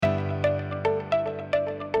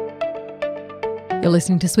You're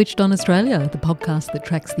listening to Switched On Australia, the podcast that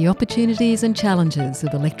tracks the opportunities and challenges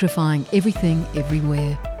of electrifying everything,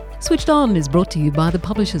 everywhere. Switched On is brought to you by the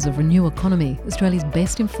publishers of Renew Economy, Australia's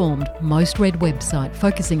best informed, most read website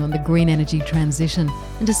focusing on the green energy transition,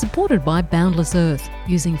 and is supported by Boundless Earth,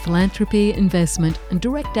 using philanthropy, investment and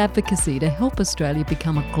direct advocacy to help Australia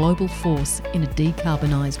become a global force in a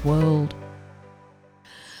decarbonised world.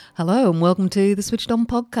 Hello and welcome to the Switched On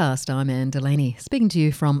podcast. I'm Anne Delaney, speaking to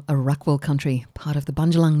you from Arakwal country, part of the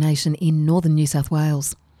Bundjalung Nation in northern New South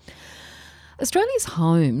Wales. Australia's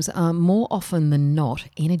homes are more often than not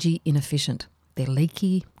energy inefficient. They're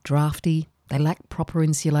leaky, drafty, they lack proper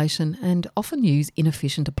insulation and often use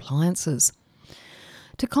inefficient appliances.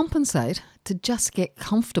 To compensate, to just get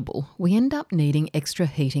comfortable, we end up needing extra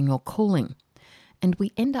heating or cooling. And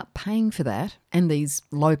we end up paying for that and these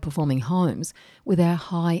low-performing homes with our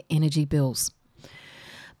high energy bills.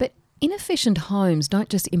 But inefficient homes don't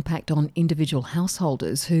just impact on individual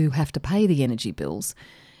householders who have to pay the energy bills.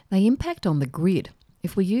 They impact on the grid.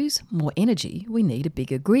 If we use more energy, we need a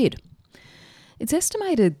bigger grid. It's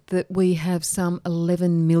estimated that we have some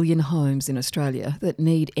 11 million homes in Australia that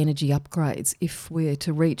need energy upgrades if we're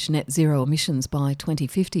to reach net zero emissions by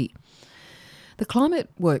 2050. The Climate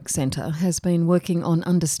Work Centre has been working on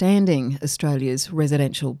understanding Australia's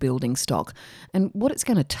residential building stock and what it's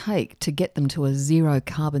going to take to get them to a zero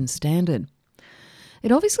carbon standard.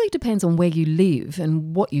 It obviously depends on where you live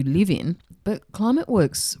and what you live in, but Climate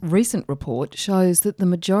Work's recent report shows that the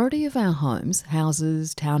majority of our homes,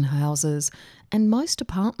 houses, townhouses and most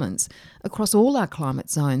apartments across all our climate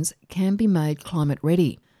zones can be made climate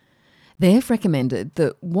ready. They've recommended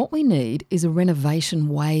that what we need is a renovation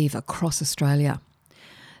wave across Australia.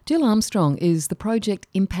 Jill Armstrong is the Project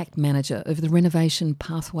Impact Manager of the Renovation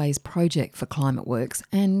Pathways Project for Climate Works,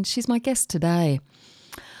 and she's my guest today.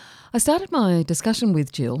 I started my discussion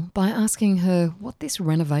with Jill by asking her what this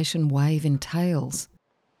renovation wave entails.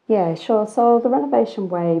 Yeah, sure. So the renovation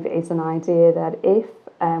wave is an idea that if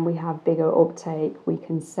we have bigger uptake, we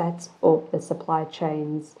can set up the supply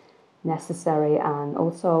chains necessary and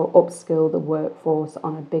also upskill the workforce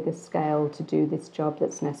on a bigger scale to do this job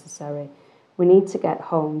that's necessary. We need to get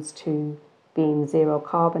homes to being zero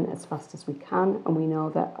carbon as fast as we can, and we know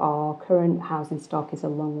that our current housing stock is a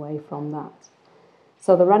long way from that.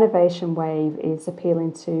 So the renovation wave is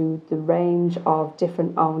appealing to the range of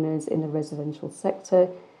different owners in the residential sector.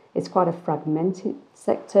 It's quite a fragmented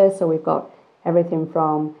sector, so we've got everything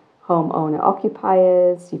from homeowner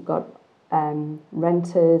occupiers, you've got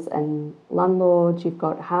renters and landlords, you've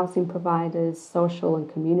got housing providers, social and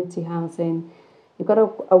community housing. You've got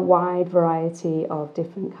a wide variety of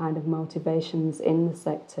different kind of motivations in the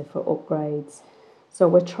sector for upgrades. So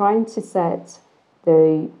we're trying to set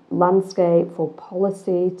the landscape for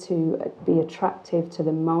policy to be attractive to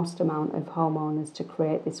the most amount of homeowners to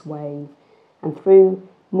create this wave. And through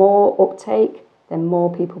more uptake, then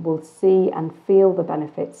more people will see and feel the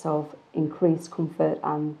benefits of increased comfort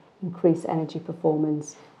and increase energy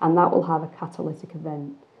performance, and that will have a catalytic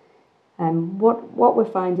event. What we're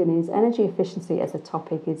finding is energy efficiency as a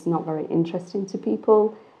topic is not very interesting to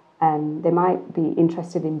people. They might be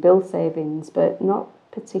interested in bill savings, but not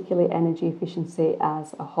particularly energy efficiency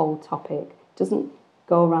as a whole topic. Doesn't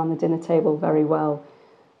go around the dinner table very well.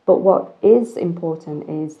 But what is important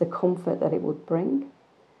is the comfort that it would bring.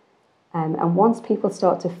 And once people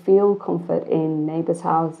start to feel comfort in neighbours'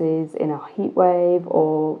 houses, in a heat wave,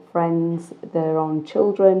 or friends, their own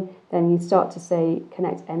children, then you start to say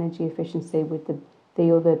connect energy efficiency with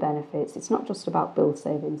the other benefits. It's not just about bill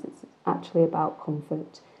savings, it's actually about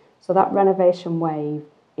comfort. So that renovation wave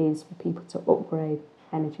is for people to upgrade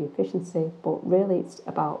energy efficiency, but really it's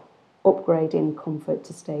about upgrading comfort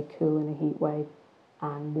to stay cool in a heat wave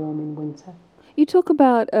and warm in winter. You talk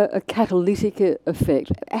about a catalytic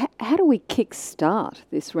effect. How do we kick-start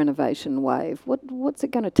this renovation wave? What's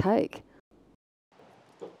it going to take?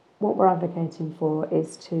 What we're advocating for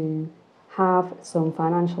is to have some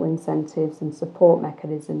financial incentives and support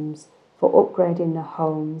mechanisms for upgrading the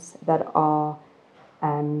homes that are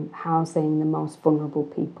housing the most vulnerable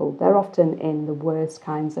people. They're often in the worst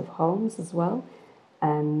kinds of homes as well.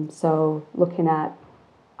 So looking at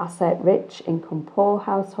asset-rich, income-poor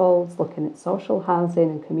households, looking at social housing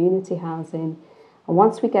and community housing. And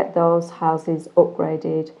once we get those houses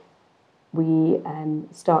upgraded, we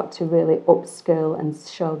start to really upskill and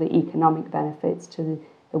show the economic benefits to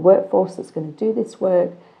the workforce that's going to do this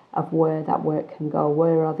work, of where that work can go,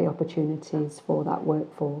 where are the opportunities for that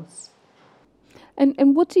workforce.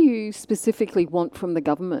 And what do you specifically want from the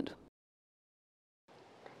government?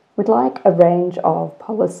 We'd like a range of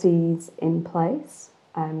policies in place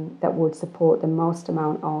that would support the most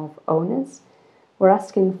amount of owners. We're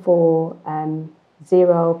asking for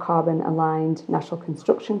zero carbon aligned national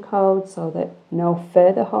construction code so that no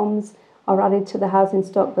further homes are added to the housing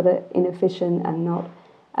stock that are inefficient and not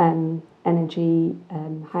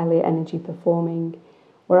highly energy performing.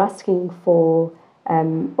 We're asking for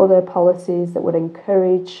other policies that would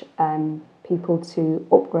encourage people to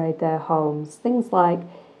upgrade their homes. Things like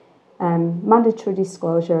mandatory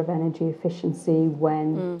disclosure of energy efficiency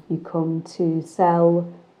when you come to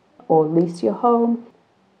sell or lease your home.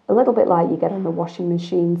 A little bit like you get on the washing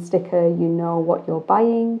machine sticker, you know what you're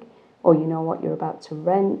buying or you know what you're about to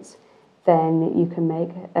rent. Then you can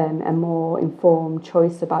make a more informed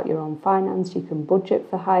choice about your own finance. You can budget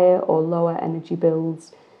for higher or lower energy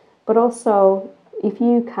bills. But also, if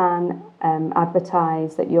you can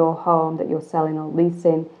advertise that your home that you're selling or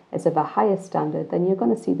leasing is of a higher standard, then you're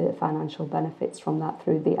going to see the financial benefits from that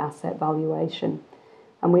through the asset valuation.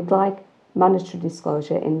 And we'd like mandatory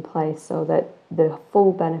disclosure in place so that the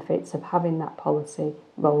full benefits of having that policy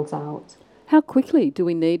rolls out. How quickly do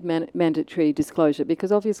we need mandatory disclosure?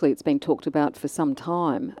 Because obviously it's been talked about for some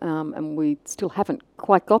time and we still haven't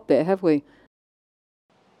quite got there, have we?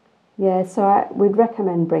 Yeah, so we'd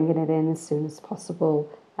recommend bringing it in as soon as possible.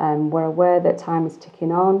 We're aware that time is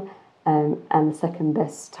ticking on and the second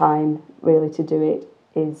best time really to do it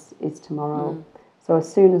is tomorrow. So as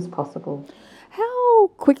soon as possible. How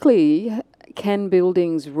quickly can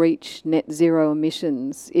buildings reach net zero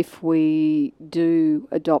emissions if we do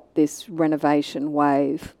adopt this renovation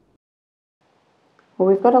wave? Well,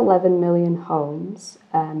 we've got 11 million homes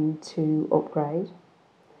to upgrade.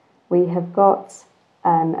 We have got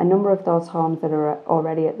a number of those homes that are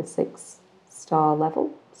already at the 6-star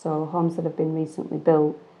level, so homes that have been recently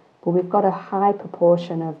built. But we've got a high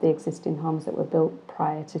proportion of the existing homes that were built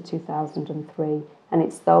prior to 2003, and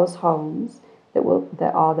it's those homes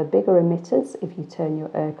that are the bigger emitters if you turn your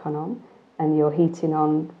aircon on and your heating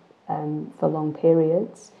on for long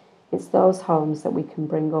periods. It's those homes that we can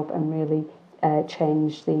bring up and really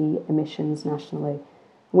change the emissions nationally.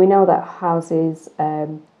 We know that houses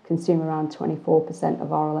consume around 24%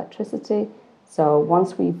 of our electricity, so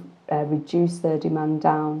once we've reduced their demand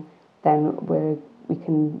down, then we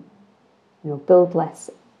can build less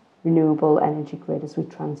renewable energy grid as we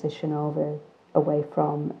transition away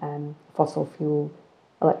from fossil fuel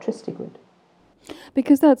electricity grid.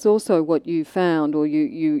 Because that's also what you found or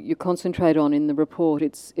you concentrate on in the report.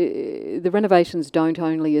 The renovations don't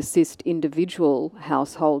only assist individual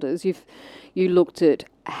householders. You looked at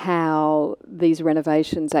how these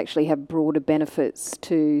renovations actually have broader benefits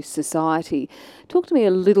to society. Talk to me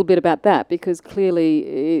a little bit about that, because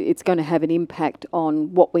clearly it's going to have an impact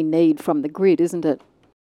on what we need from the grid, isn't it?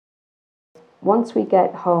 Once we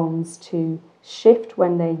get homes to shift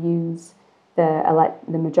when they use the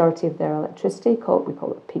majority of their electricity, we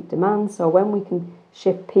call it peak demand. So when we can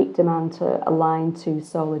shift peak demand to align to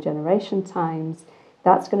solar generation times,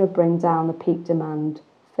 that's going to bring down the peak demand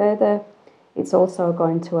further. It's also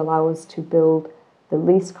going to allow us to build the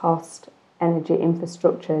least cost energy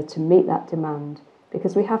infrastructure to meet that demand,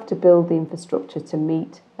 because we have to build the infrastructure to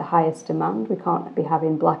meet the highest demand. We can't be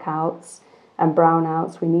having blackouts and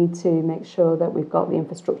brownouts. We need to make sure that we've got the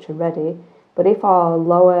infrastructure ready. But if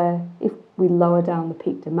we lower down the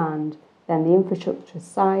peak demand, then the infrastructure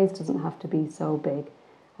size doesn't have to be so big.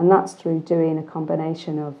 And that's through doing a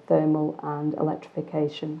combination of thermal and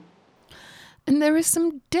electrification. And there are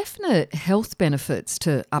some definite health benefits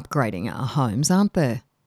to upgrading our homes, aren't there?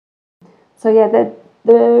 So yeah,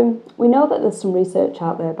 we know that there's some research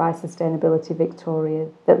out there by Sustainability Victoria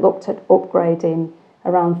that looked at upgrading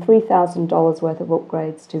around $3,000 worth of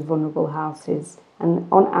upgrades to vulnerable houses. And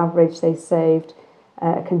on average, they saved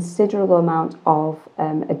a considerable amount of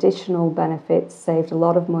additional benefits, saved a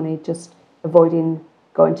lot of money just avoiding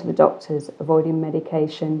going to the doctors, avoiding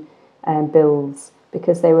medication bills,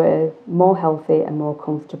 because they were more healthy and more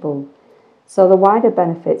comfortable. So the wider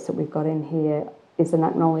benefits that we've got in here is an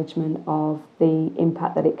acknowledgement of the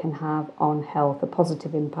impact that it can have on health, the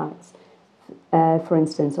positive impacts. For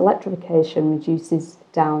instance, electrification reduces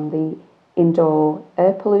down the indoor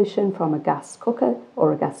air pollution from a gas cooker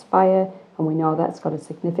or a gas fire, and we know that's got a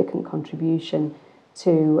significant contribution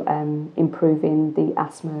to improving the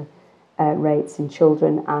asthma rates in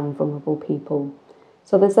children and vulnerable people.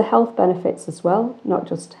 So there's the health benefits as well, not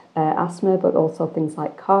just asthma, but also things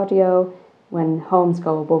like cardio. When homes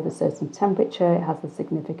go above a certain temperature, it has a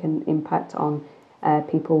significant impact on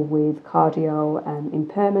people with cardio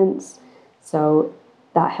impairments. So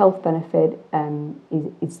that health benefit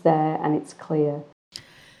is there and it's clear.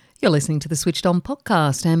 You're listening to the Switched On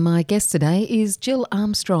podcast, and my guest today is Jill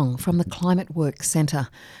Armstrong from the Climate Work Centre,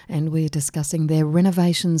 and we're discussing their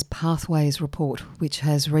Renovations Pathways report, which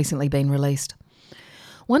has recently been released.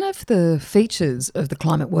 One of the features of the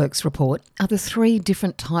Climate Works report are the 3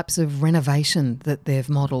 different types of renovation that they've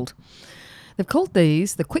modelled. They've called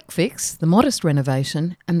these the quick fix, the modest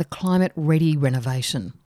renovation, and the climate ready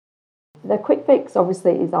renovation. The quick fix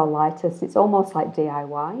obviously is our lightest. It's almost like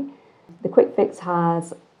DIY. The quick fix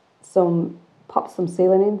has some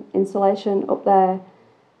ceiling insulation up there.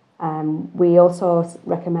 We also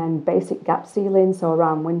recommend basic gap sealing, so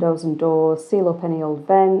around windows and doors, seal up any old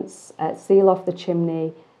vents, seal off the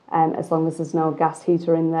chimney, as long as there's no gas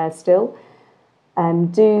heater in there still.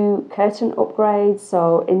 Do curtain upgrades,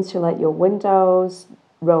 so insulate your windows,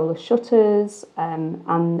 roller shutters,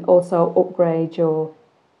 and also upgrade your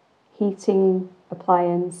heating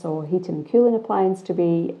appliance or heating and cooling appliance to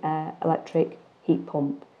be electric heat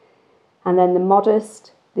pump. And then the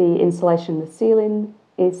modest, the insulation in the ceiling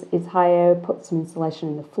is higher, put some insulation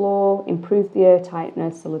in the floor, improve the air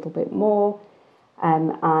tightness a little bit more,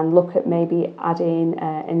 and look at maybe adding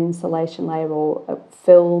an insulation layer or a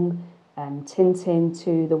film tinting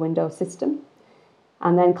to the window system.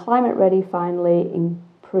 And then climate ready finally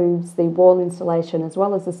improves the wall insulation as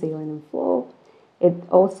well as the ceiling and floor. It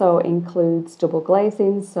also includes double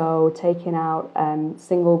glazing, so taking out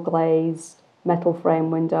single glazed metal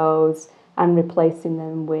frame windows and replacing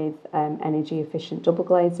them with energy efficient double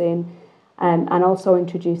glazing, and also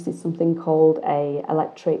introduces something called a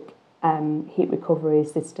electric heat recovery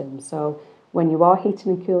system. So when you are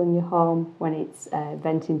heating and cooling your home, when it's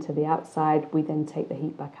venting to the outside, we then take the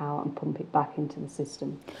heat back out and pump it back into the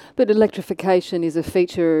system. But electrification is a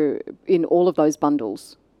feature in all of those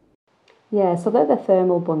bundles? Yeah, so they're the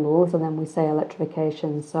thermal bundles, and then we say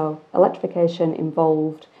electrification. So electrification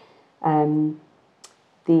involved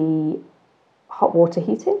the hot water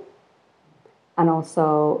heating and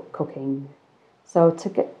also cooking. So to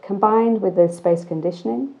get combined with the space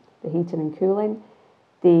conditioning, the heating and cooling,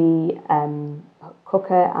 the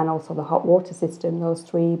cooker and also the hot water system, those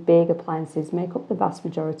 3 big appliances make up the vast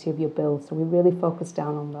majority of your bill. So we really focus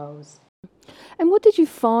down on those. And what did you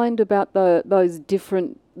find about those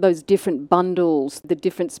different bundles, the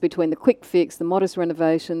difference between the quick fix, the modest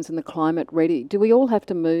renovations and the climate ready? Do we all have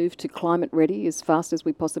to move to climate ready as fast as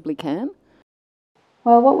we possibly can?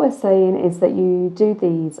 Well, what we're saying is that you do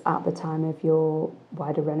these at the time of your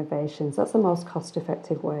wider renovations. That's the most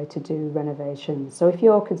cost-effective way to do renovations. So if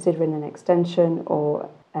you're considering an extension or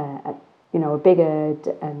a bigger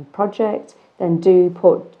project, then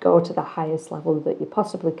go to the highest level that you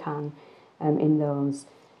possibly can in those.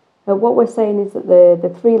 What we're saying is that the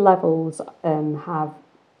 3 levels have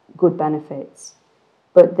good benefits,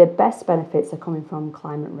 but the best benefits are coming from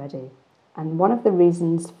climate ready. And one of the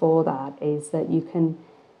reasons for that is that you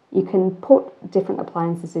can put different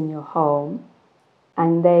appliances in your home,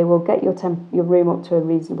 and they will get your room up to a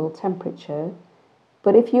reasonable temperature.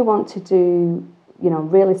 But if you want to do,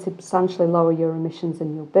 really substantially lower your emissions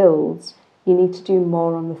and your bills, you need to do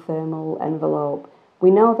more on the thermal envelope. We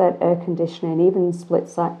know that air conditioning, even split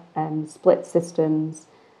systems,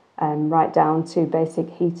 right down to basic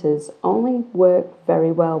heaters, only work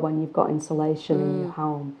very well when you've got insulation in your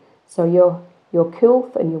home. So your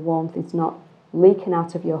coolth and your warmth is not leaking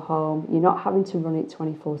out of your home. You're not having to run it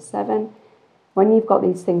 24/7. When you've got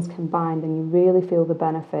these things combined, then you really feel the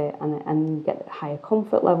benefit, and you get higher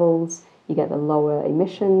comfort levels, you get the lower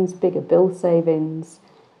emissions, bigger bill savings.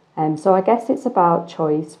 So I guess it's about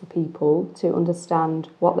choice for people to understand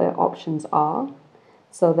what their options are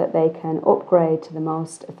so that they can upgrade to the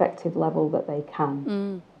most effective level that they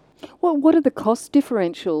can. Well, what are the cost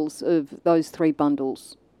differentials of those 3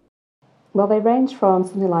 bundles? Well, they range from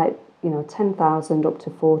something like 10,000 up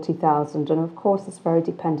to 40,000, and of course it's very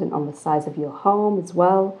dependent on the size of your home as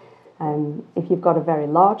well. If you've got a very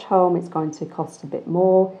large home, it's going to cost a bit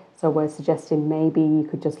more. So we're suggesting maybe you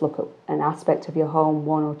could just look at an aspect of your home,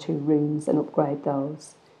 1 or 2 rooms, and upgrade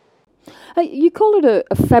those. You call it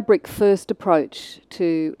a fabric-first approach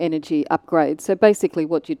to energy upgrade. So basically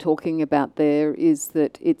what you're talking about there is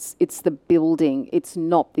that it's the building, it's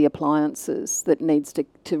not the appliances that needs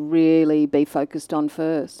to really be focused on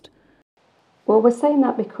first. Well, we're saying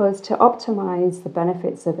that because to optimise the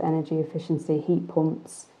benefits of energy efficiency heat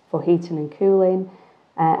pumps for heating and cooling,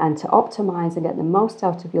 and to optimise and get the most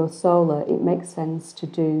out of your solar, it makes sense to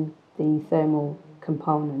do the thermal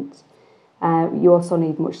component. You also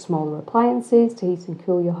need much smaller appliances to heat and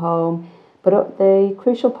cool your home. But the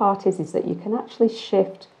crucial part is that you can actually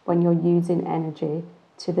shift when you're using energy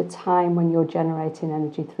to the time when you're generating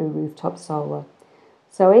energy through rooftop solar.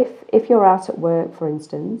 So if you're out at work, for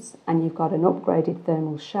instance, and you've got an upgraded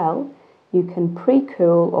thermal shell, you can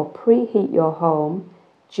pre-cool or preheat your home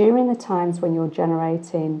during the times when you're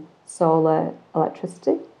generating solar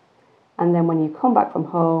electricity. And then when you come back from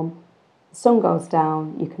home, the sun goes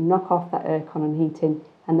down, you can knock off that aircon and heating,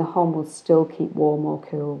 and the home will still keep warm or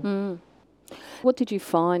cool. What did you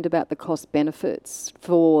find about the cost benefits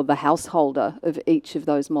for the householder of each of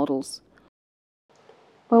those models?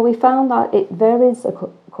 Well, we found that it varies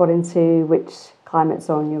according to which climate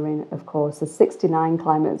zone you're in, of course. There's 69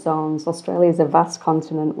 climate zones. Australia is a vast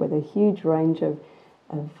continent with a huge range of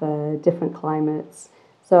different climates.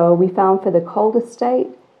 So we found for the colder state,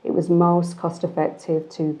 it was most cost effective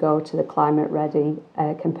to go to the climate ready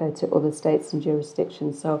compared to other states and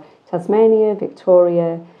jurisdictions. So Tasmania,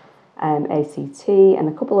 Victoria, ACT, and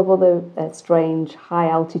a couple of other strange high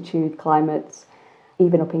altitude climates,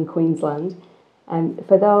 even up in Queensland.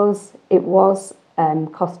 For those, it was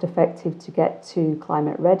cost effective to get to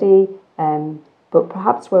climate ready, but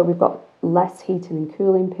perhaps where we've got less heating and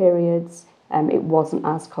cooling periods, it wasn't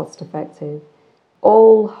as cost effective.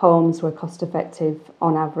 All homes were cost effective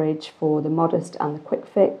on average for the modest and the quick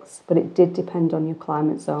fix, but it did depend on your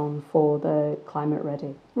climate zone for the climate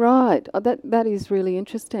ready. Right, that is really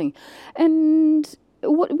interesting. And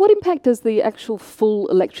what impact does the actual full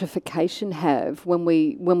electrification have when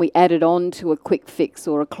we add it on to a quick fix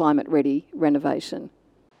or a climate ready renovation?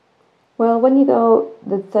 Well, when you go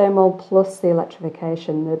the thermal plus the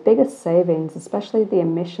electrification, the biggest savings, especially the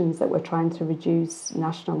emissions that we're trying to reduce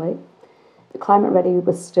nationally, the climate ready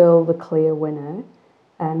was still the clear winner.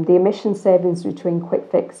 The emission savings between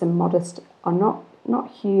quick fix and modest are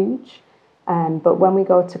not huge, but when we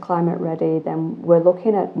go to climate ready, then we're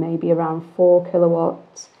looking at maybe around 4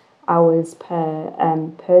 kilowatt hours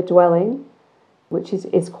per dwelling, which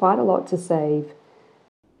is quite a lot to save.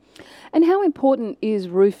 And how important is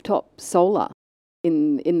rooftop solar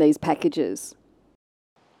in these packages?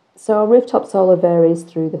 So rooftop solar varies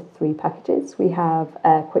through the 3 packages. We have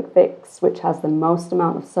a quick fix, which has the most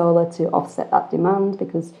amount of solar to offset that demand,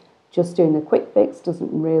 because just doing the quick fix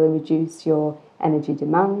doesn't really reduce your energy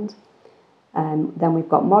demand. Then we've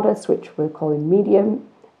got modest, which we're calling medium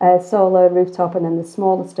solar rooftop, and then the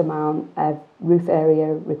smallest amount of roof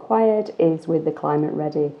area required is with the climate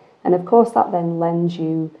ready. And of course that then lends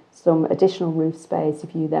you some additional roof space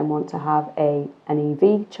if you then want to have an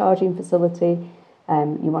EV charging facility.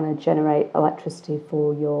 You want to generate electricity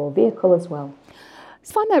for your vehicle as well. I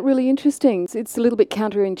find that really interesting. It's a little bit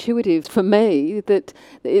counterintuitive for me that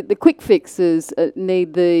the quick fixes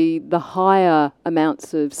need the higher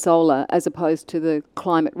amounts of solar as opposed to the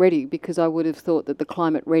climate ready, because I would have thought that the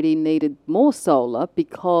climate ready needed more solar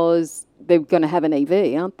because they're going to have an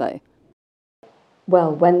EV, aren't they?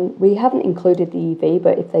 Well, when we haven't included the EV,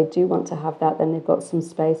 but if they do want to have that, then they've got some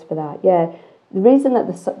space for that. Yeah, the reason that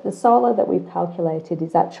the solar that we've calculated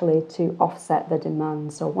is actually to offset the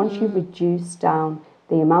demand. So once you reduce down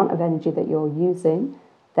the amount of energy that you're using,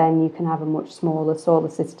 then you can have a much smaller solar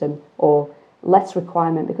system or less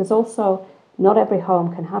requirement, because also not every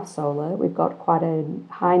home can have solar. We've got quite a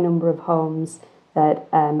high number of homes that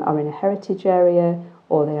are in a heritage area,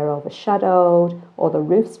 or they are overshadowed, or the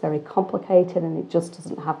roof's very complicated and it just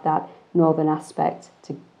doesn't have that northern aspect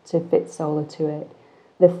to fit solar to it.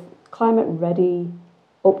 The climate ready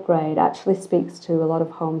upgrade actually speaks to a lot of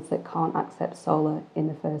homes that can't accept solar in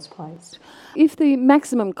the first place. If the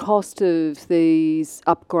maximum cost of these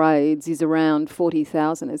upgrades is around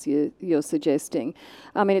 40,000, as you're suggesting,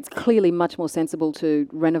 I mean, it's clearly much more sensible to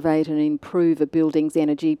renovate and improve a building's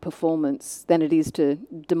energy performance than it is to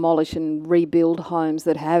demolish and rebuild homes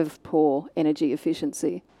that have poor energy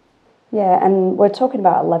efficiency. Yeah, and we're talking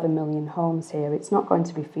about 11 million homes here. It's not going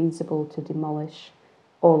to be feasible to demolish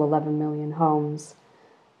all 11 million homes.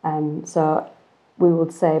 So we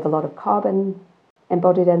would save a lot of carbon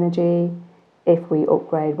embodied energy if we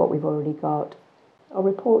upgrade what we've already got. Our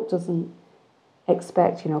report doesn't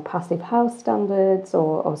expect, passive house standards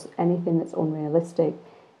or anything that's unrealistic.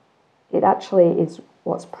 It actually is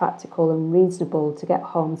what's practical and reasonable to get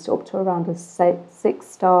homes up to around a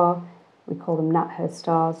 6-star, we call them NatHERS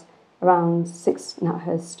stars, around 6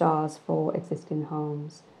 NatHERS stars for existing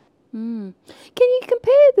homes. Can you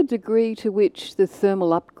compare the degree to which the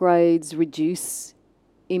thermal upgrades reduce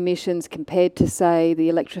emissions compared to, say, the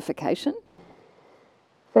electrification?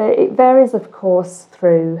 It varies, of course,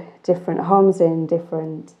 through different homes in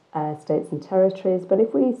different states and territories. But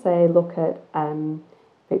if we, say, look at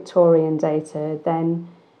Victorian data, then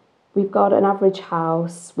we've got an average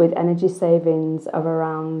house with energy savings of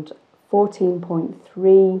around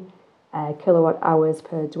 14.3 kilowatt hours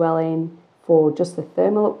per dwelling for just the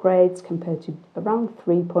thermal upgrades compared to around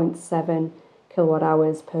 3.7 kilowatt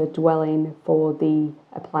hours per dwelling for the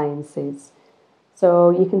appliances.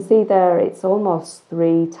 So you can see there it's almost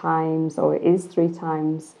 3 times, or it is 3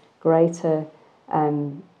 times greater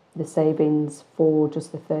the savings for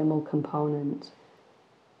just the thermal component.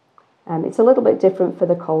 It's a little bit different for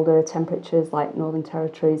the colder temperatures like Northern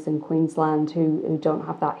Territories and Queensland who don't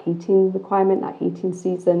have that heating requirement, that heating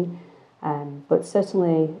season. But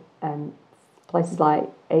certainly places like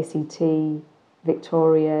ACT,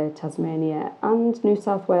 Victoria, Tasmania and New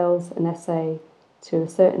South Wales and SA to a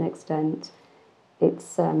certain extent,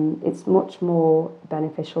 it's much more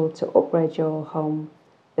beneficial to upgrade your home,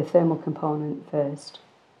 the thermal component first.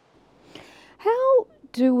 How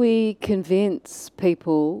do we convince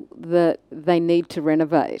people that they need to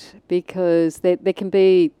renovate? Because there can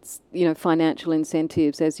be, financial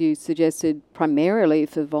incentives, as you suggested, primarily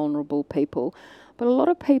for vulnerable people. But a lot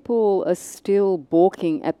of people are still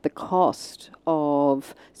balking at the cost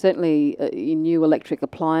of certainly new electric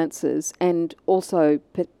appliances, and also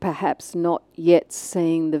perhaps not yet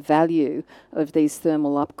seeing the value of these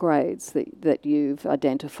thermal upgrades that you've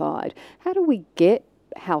identified. How do we get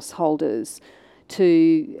householders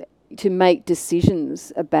to make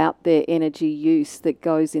decisions about their energy use that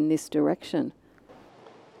goes in this direction?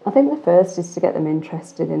 I think the first is to get them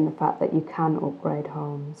interested in the fact that you can upgrade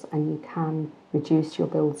homes and you can reduce your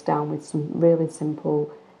bills down with some really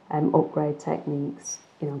simple upgrade techniques.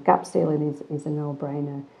 Gap sealing is a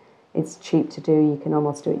no-brainer. It's cheap to do. You can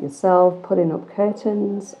almost do it yourself. Putting up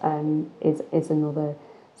curtains is another.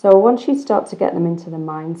 So once you start to get them into the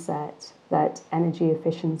mindset that energy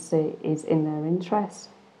efficiency is in their interest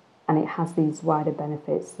and it has these wider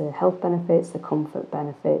benefits, the health benefits, the comfort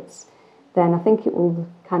benefits, then I think it will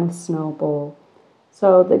kind of snowball.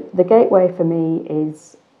 So the gateway for me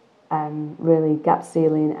is really gap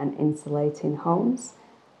sealing and insulating homes,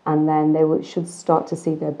 and then they should start to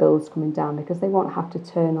see their bills coming down because they won't have to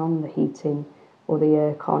turn on the heating or the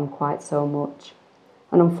aircon quite so much.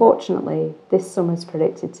 And unfortunately, this summer is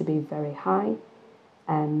predicted to be very high,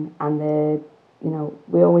 and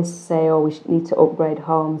we always say, we need to upgrade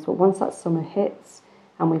homes, but once that summer hits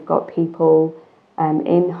and we've got people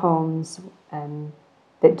in homes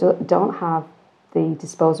that don't have the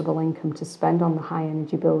disposable income to spend on the high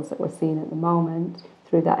energy bills that we're seeing at the moment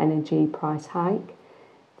through that energy price hike,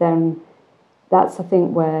 then that's, I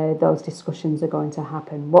think, where those discussions are going to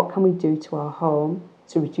happen. What can we do to our home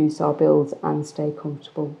to reduce our bills and stay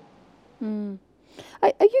comfortable?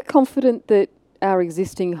 Are you confident that our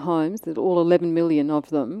existing homes, that all 11 million of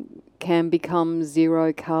them, can become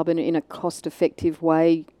zero carbon in a cost-effective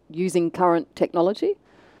way using current technology?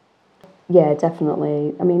 Yeah,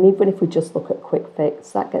 definitely. I mean, even if we just look at quick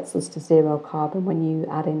fix, that gets us to zero carbon when you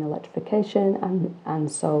add in electrification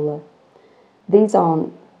and solar. These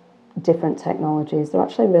aren't different technologies. They're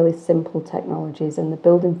actually really simple technologies, and the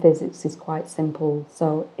building physics is quite simple.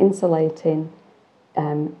 So insulating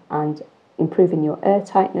and improving your air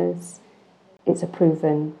tightness, it's a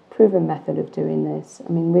proven method of doing this.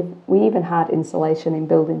 I mean, we even had insulation in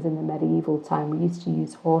buildings in the medieval time. We used to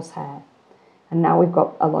use horsehair, and now we've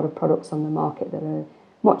got a lot of products on the market that are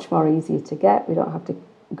much more easier to get. We don't have to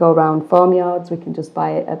go around farmyards. We can just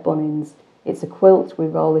buy it at Bunnings. It's a quilt. We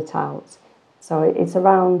roll it out. So it's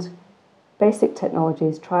around basic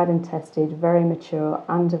technologies, tried and tested, very mature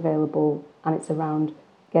and available, and it's around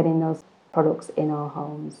getting those products in our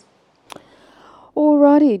homes.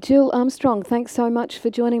 Alrighty, Jill Armstrong, thanks so much for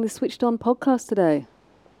joining the Switched On podcast today.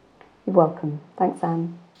 You're welcome. Thanks,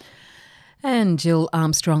 Anne. And Jill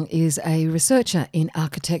Armstrong is a researcher in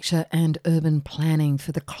architecture and urban planning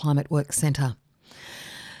for the Climate Work Centre.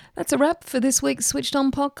 That's a wrap for this week's Switched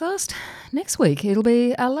On podcast. Next week, it'll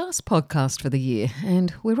be our last podcast for the year,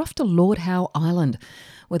 and we're off to Lord Howe Island,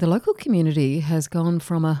 where the local community has gone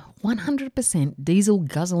from a 100%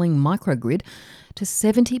 diesel-guzzling microgrid to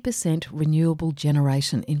 70% renewable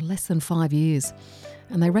generation in less than 5 years.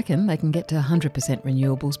 And they reckon they can get to 100%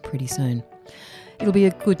 renewables pretty soon. It'll be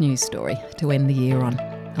a good news story to end the year on.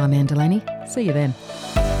 I'm Anne Delaney. See you then.